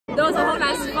There was a whole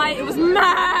nice fight. It was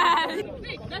mad.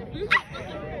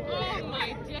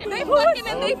 They fucking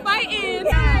and they fighting.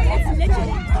 It's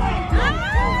literally.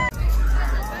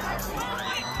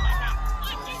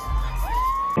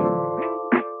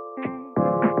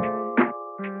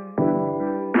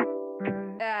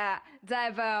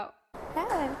 Dive out.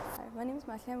 Hi, my name is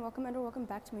Mahle and welcome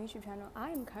back to my YouTube channel. I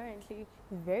am currently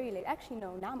very late. Actually,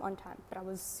 no, now I'm on time, but I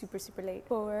was super late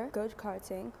for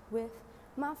go-karting with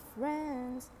my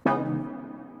friends.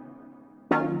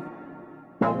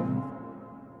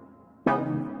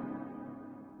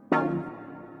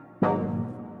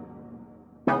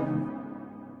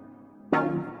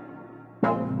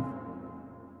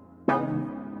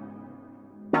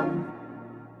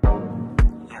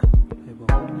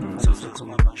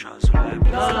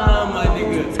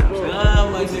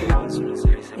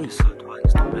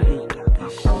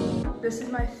 This is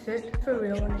my fit for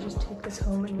real when I just take this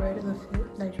home and wear it as a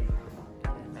fit, like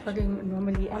fucking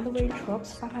normally. And the way it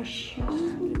drops on my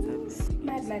shoes.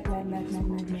 Mad.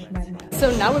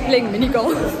 So now we're playing mini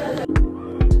golf.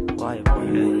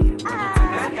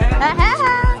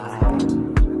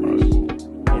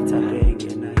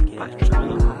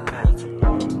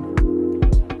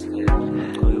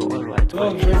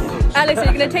 Alex, are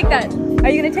you gonna take that? Are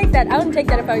you gonna take that? I wouldn't take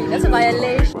that if I were you. That's a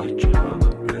violation.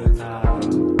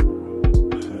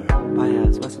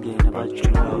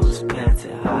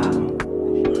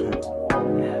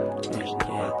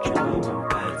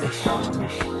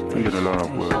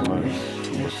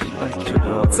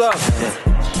 What's up?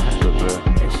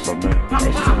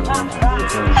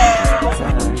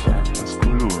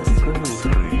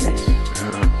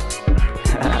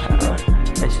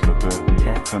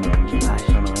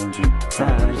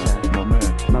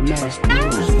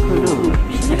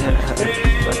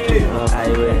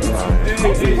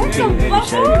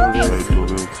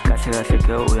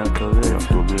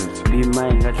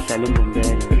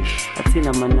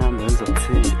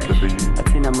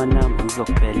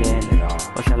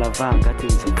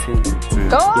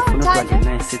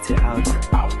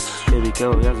 Baby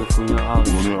girl, you're the phone out.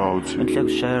 And like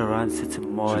share around city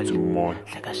mall.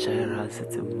 Like a share around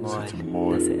city mall. That's a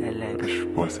mall.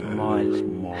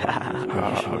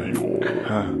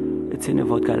 It's in the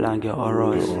vodka lang your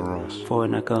oros. For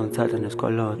when I can't tell and it's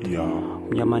called.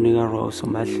 Yamaniga rose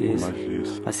on my list.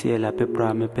 I see a lap of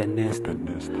prime penest.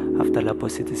 After la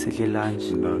city city lunch.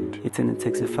 It's in the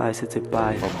taxi 5 city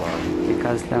buy.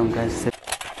 Because them guys say.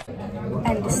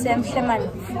 And the same shaman.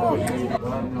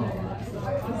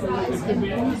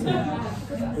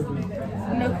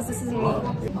 No, because this is me. What?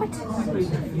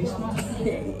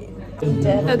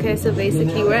 Okay, so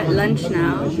basically we're at lunch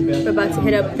now. We're about to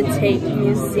hit up the Tate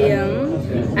Museum.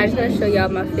 I just gotta show y'all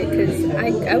my fit because I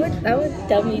would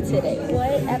dumb you today.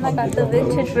 What? And I got the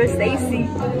vintage Versace.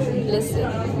 Listen,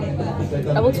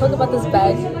 I will talk about this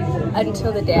bag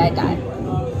until the day I die.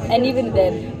 And even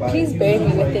then, please bury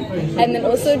me with it. And then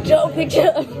also draw a picture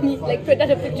of me, like print out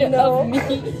a picture of me.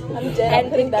 I'm dead.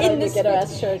 And in this fit,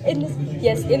 shirt. In this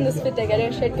fit, I get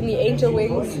a shirt. Give me angel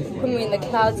wings. Put me in the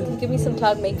clouds. Give me some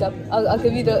cloud makeup. I'll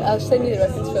send you the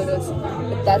reference photos.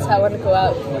 But that's how I want to go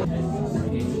out.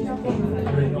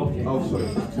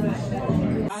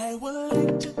 I would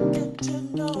like to get to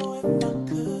know if I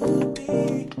could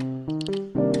be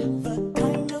the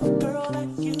kind of girl that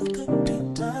you could be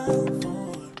down for.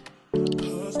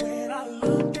 When I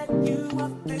look at you, I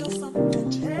feel something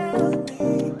tell me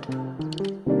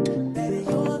that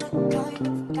you're the kind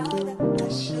of guy that I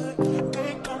should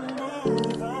make a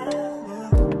move on.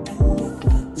 And if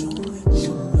I don't let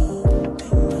you know, then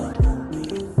I won't be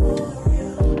for you.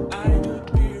 I could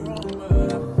be wrong, but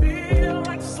I feel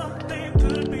like something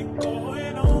could be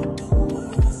going on. The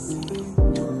more I see you,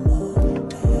 the more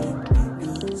that it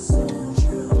becomes so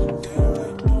true. There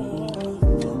ain't more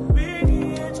for me,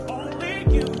 it's only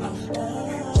you.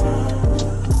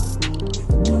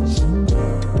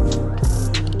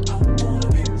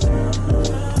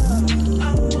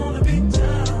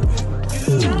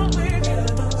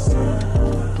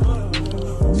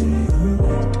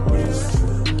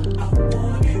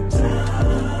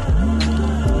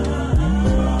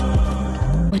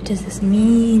 What does this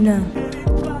mean?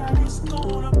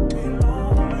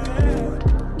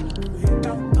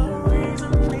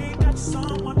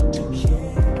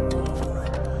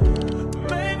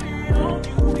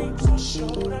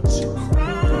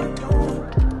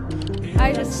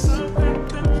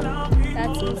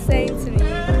 That's insane to me.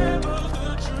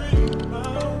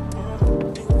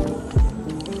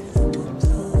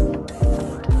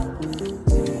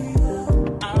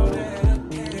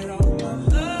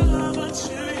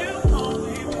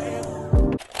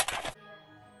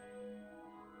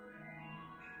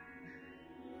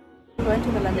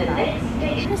 went to the London Eye.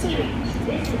 Yeah.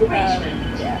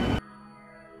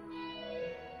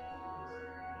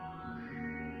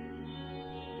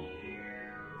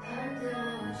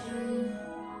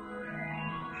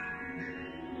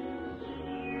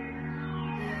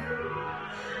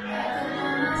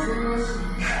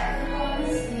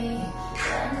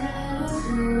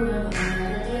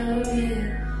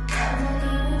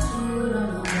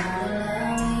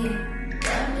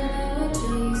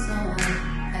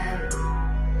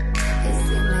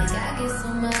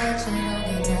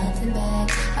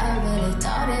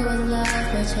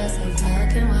 Just so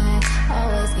black and white.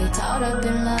 Always get caught up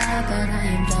in love, but I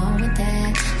am done with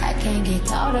that. I can't get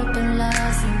caught up in love,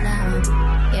 so now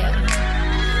I'm,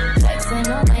 flexing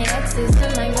on my exes to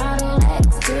my Model X.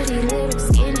 Pretty little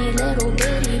skinny little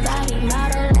bitty body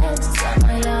Model X. Some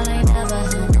of y'all ain't never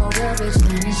had no real bitch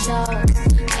in the shows.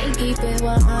 I keep it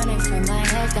 100 from my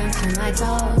head down to my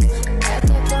toes. Back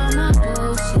up on my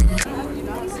bullshit.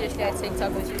 Seriously, I take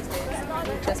Taco Tuesdays.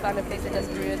 Just found a place that does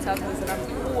real tacos and I'm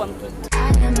geeked. I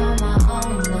am on my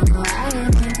own now, I am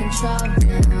in control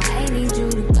now. I need you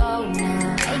to go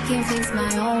now. I can fix my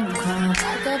own crown.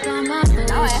 Back up on my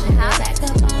bullshit, back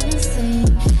up on the scene.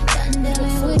 Done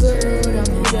dealing with you, don't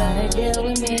know how to deal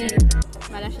with me.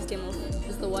 My lashes came off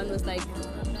because the one was like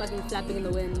fucking flapping in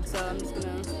the wind, so I'm just gonna...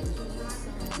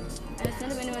 And it's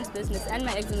none of anyone's business, and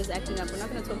my eczema is acting up. We're not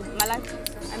gonna talk about my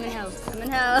life. I'm in hell. I'm in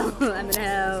hell. I'm in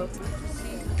hell.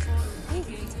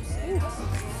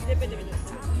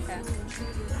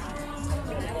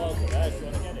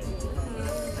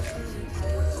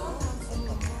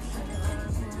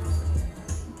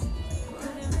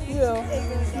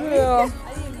 Yeah.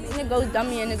 And it goes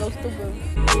dummy and it goes stupid.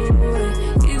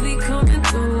 You be coming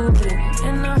through with it,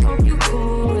 and I hope you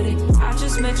cool with it. I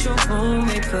just met your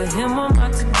roommate, put him on my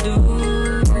to-do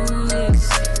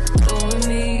list. Doing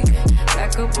me,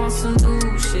 back up on some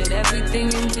new shit,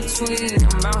 everything in between.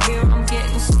 I'm out here, I'm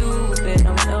getting stupid,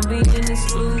 I'm done being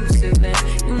exclusive. And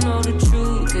you know the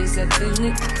truth is that these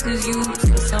niggas is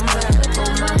useless. I'm back up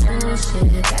on my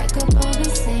bullshit, back up on the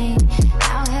scene.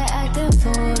 Out here acting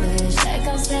foolish, like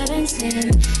I'm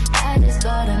 17. I just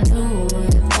bought a new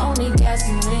whip, only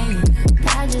gasoline.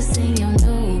 I just seen your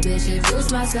new bitch, it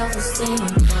boosts my self-esteem.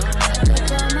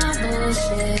 Back up on my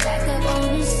bullshit, back up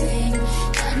on the scene.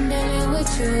 I'm dealing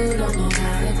with you, don't know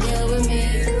how to deal with me.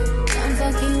 I'm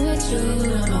fucking with you,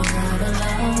 don't know how to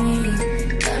love me.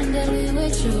 I'm dealing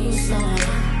with you, so I'm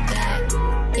back.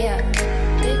 Yeah,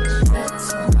 bitch, that's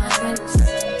on my ex.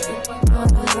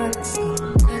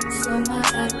 That's on my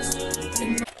ex.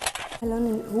 Hello,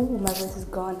 ooh, my voice is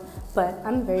gone, but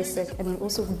I'm very sick and I'm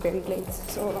also very late,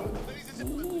 so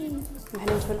I'm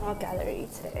heading to an art gallery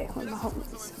today with my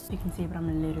homies. You can see, but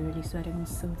I'm literally sweating. I'm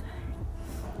so tired.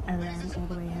 I ran all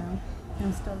the way here.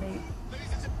 I'm still late.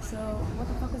 So, what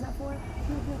the fuck is that for?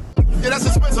 Yeah, that's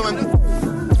in Switzerland.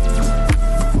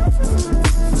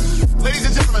 Ladies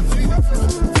and gentlemen.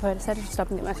 So I decided to stop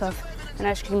and get myself an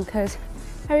ice cream because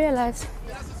I realized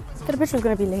that a bitch was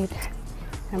gonna be late.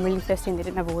 I'm really thirsty and they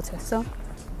didn't have water, so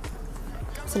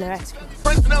it's a little ice cream.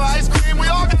 French vanilla ice cream, we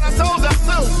all got our toes out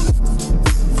too.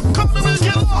 Come on, man,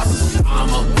 get lost. I'm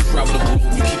a travel the globe,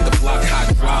 you keep the block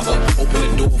hot driver. Open the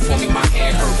door for me, my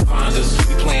hand hurt finders.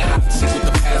 We playing hide and seek with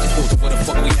the passports. Where the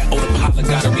fuck we at? Oh, the pilot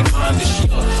gotta remind us.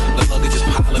 The luggage is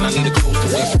piling, I need a close to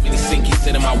waist. So many sinkies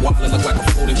in my wallet, look like a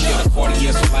folding chair. The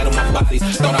Cartier so light on my body.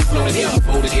 Thought I floated here, I'm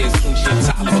boated here. King shit,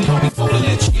 Tyler, but call me folded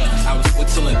let you. I was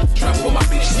Switzerland, travel with my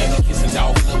bitch. She had me kissing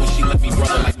dog. When she let me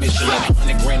brother like Michelin.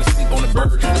 100 grand to sleep on the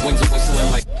bird. The wings are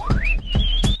whistling like.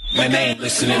 Man, they ain't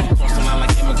listening. Cross the line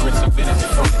like immigrants, I've been at the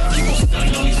front. Keep on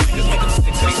stunning on these niggas, make them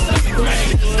stick to their stomach, man.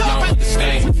 Y'all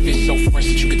understand, fish so fresh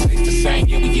that you can taste the same.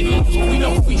 Yeah, we getting lost, but we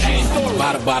know who we ain't.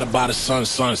 Bada,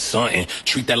 son, and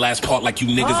treat that last part like you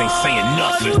niggas ain't saying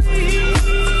nothing.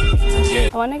 Yeah.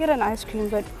 I want to get an ice cream,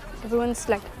 but everyone's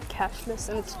like cashless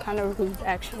and it's kind of rude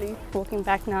actually. Walking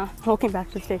back to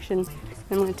the station.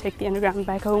 I'm going to take the underground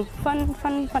back home. Fun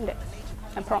day,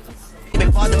 I promise.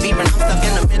 Before the beef and I'm stuck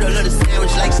in the middle of the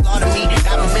sandwich like slaughter me.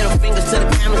 Got my middle fingers to the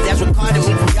cameras that's recording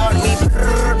me from y'all to me.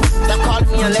 Stop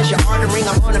calling me unless you're ordering.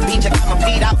 I'm on the beach, I got my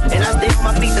feet out and I stay on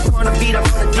my feet. The corner feet, I'm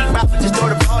on a deep route. Just throw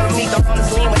the ball to me, don't roll the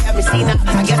scene. What have me seen now?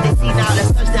 I guess they see now.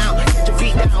 Let's touch down, get your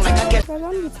feet down like I guess. I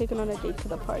want to be taken on a date to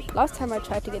the park. Last time I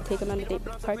tried to get taken on a date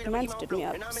to the park, the man stood me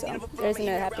up. So there isn't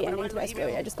a happy ending to that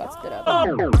story. I just got stood up.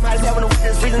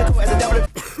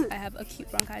 I have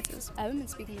acute bronchitis. I haven't been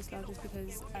speaking this loud just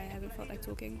because I haven't felt like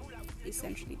talking.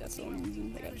 Essentially, that's the only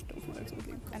reason. Like, I just don't feel like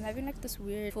talking. I'm having like this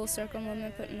weird full circle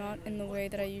moment, but not in the way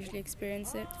that I usually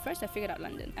experience it. First, I figured out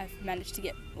London. I've managed to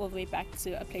get all the way back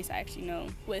to a place I actually know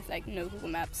with like no Google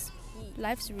Maps.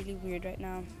 Life's really weird right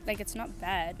now. Like, it's not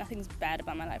bad. Nothing's bad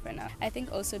about my life right now. I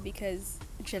think also because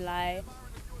July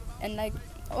and like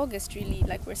August really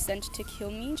like were sent to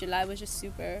kill me. July was just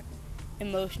super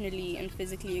emotionally and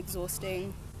physically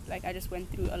exhausting. Like, I just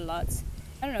went through a lot.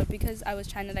 I don't know, because I was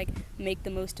trying to like make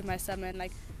the most of my summer and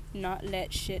like not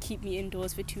let shit keep me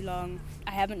indoors for too long.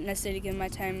 I haven't necessarily given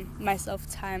myself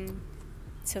time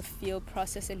to feel,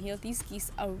 process, and heal. These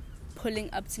geese are pulling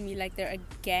up to me like they're a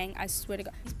gang. I swear to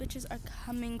God, these bitches are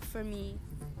coming for me.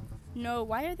 No,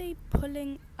 why are they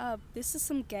pulling up? This is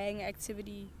some gang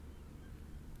activity.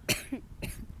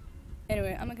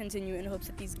 Anyway, I'm gonna continue in hopes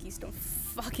that these geese don't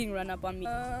fucking run up on me.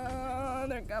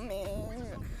 They're coming.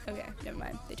 Okay, never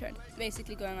mind. They turned.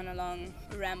 Basically going on a long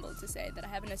ramble to say that I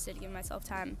haven't necessarily given myself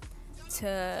time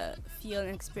to feel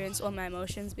and experience all my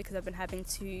emotions because I've been having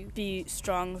to be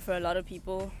strong for a lot of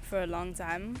people for a long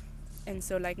time. And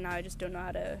so like now I just don't know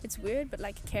how to, it's weird, but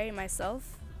like carry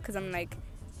myself, because I'm like,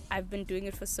 I've been doing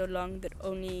it for so long that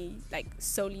only like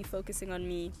solely focusing on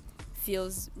me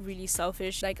feels really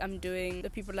selfish. Like I'm doing the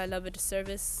people I love a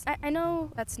disservice. I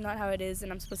know that's not how it is,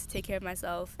 and I'm supposed to take care of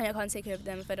myself, and I can't take care of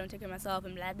them if I don't take care of myself,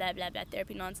 and blah blah blah blah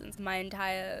therapy nonsense. My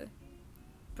entire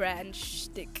brand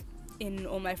shtick in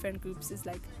all my friend groups is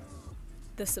like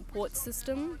the support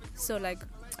system. So like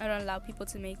I don't allow people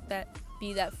to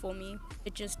be that for me.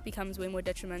 It just becomes way more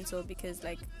detrimental because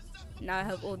like now I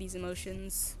have all these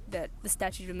emotions that the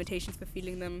statute of limitations for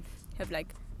feeling them have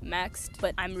like maxed,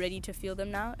 but I'm ready to feel them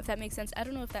now, if that makes sense. I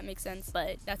don't know if that makes sense,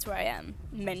 but that's where I am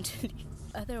mentally.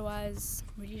 Otherwise,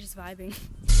 really just vibing.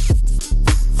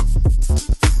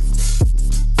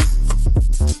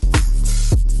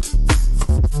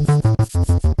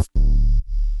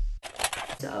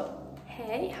 So,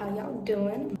 hey, how y'all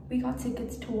doing? We got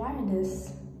tickets to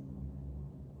Wireless.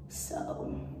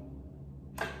 So,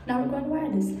 now we're going to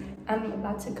Wireless. I'm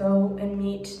about to go and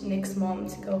meet Nick's mom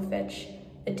to go fetch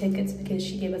the tickets because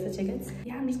she gave us the tickets.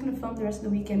 Yeah, I'm just gonna film the rest of the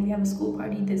weekend. We have a school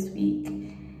party this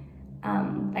week,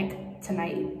 like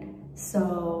tonight.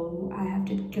 So I have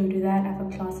to go do that. I have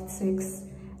a class at 6.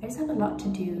 I just have a lot to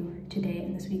do today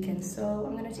and this weekend. So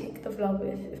I'm gonna take the vlog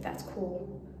with, if that's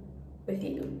cool with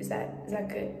you. Is that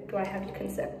good? Do I have your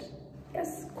consent?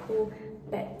 Yes, cool.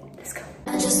 Bet. Let's go.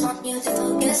 I just want you to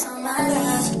focus on my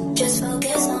love. Just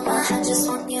focus on my. I just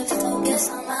want you to focus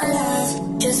on my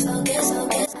love. Just focus.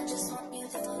 I just want you to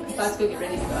focus. Let's go get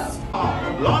ready to go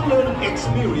out. London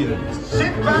experience.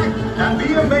 Sit back and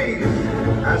be amazed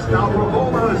as our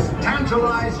performers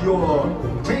tantalize your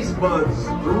taste buds,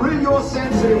 thrill your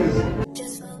senses.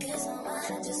 Just focus on my.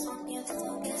 I just want you to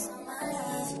focus on my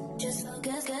love. Just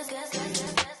focus.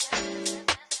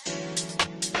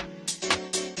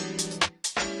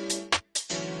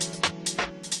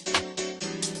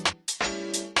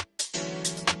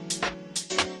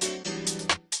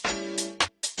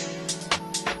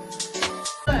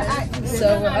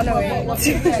 So we're on our way.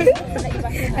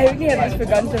 I really have just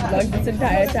forgotten to vlog this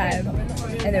entire time,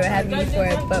 and they were having me for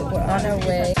it, but we're on our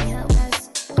way.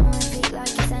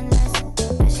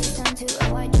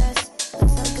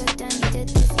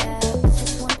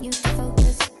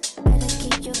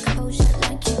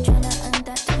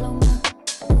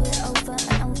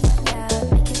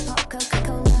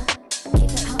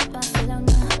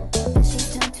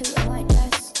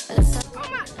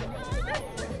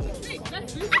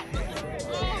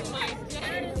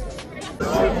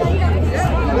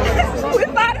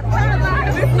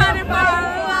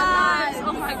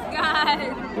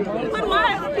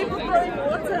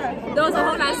 There was a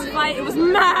whole nice fight. It was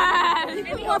mad.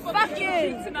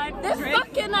 They're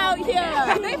fucking out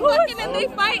here. They fucking and they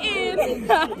fighting.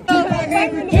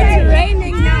 It's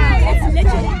raining now. It's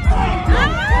literally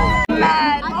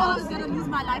mad. I thought I was gonna lose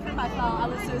my life if I fell. I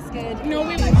was so scared. No,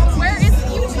 we like, where is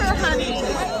future, honey?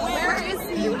 Where is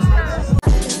future?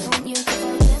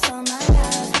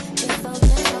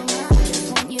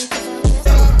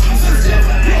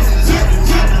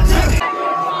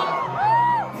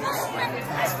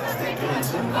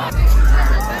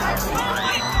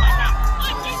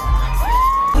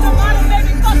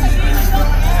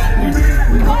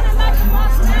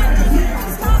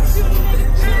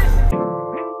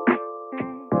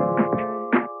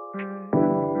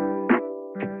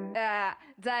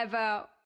 Dive out.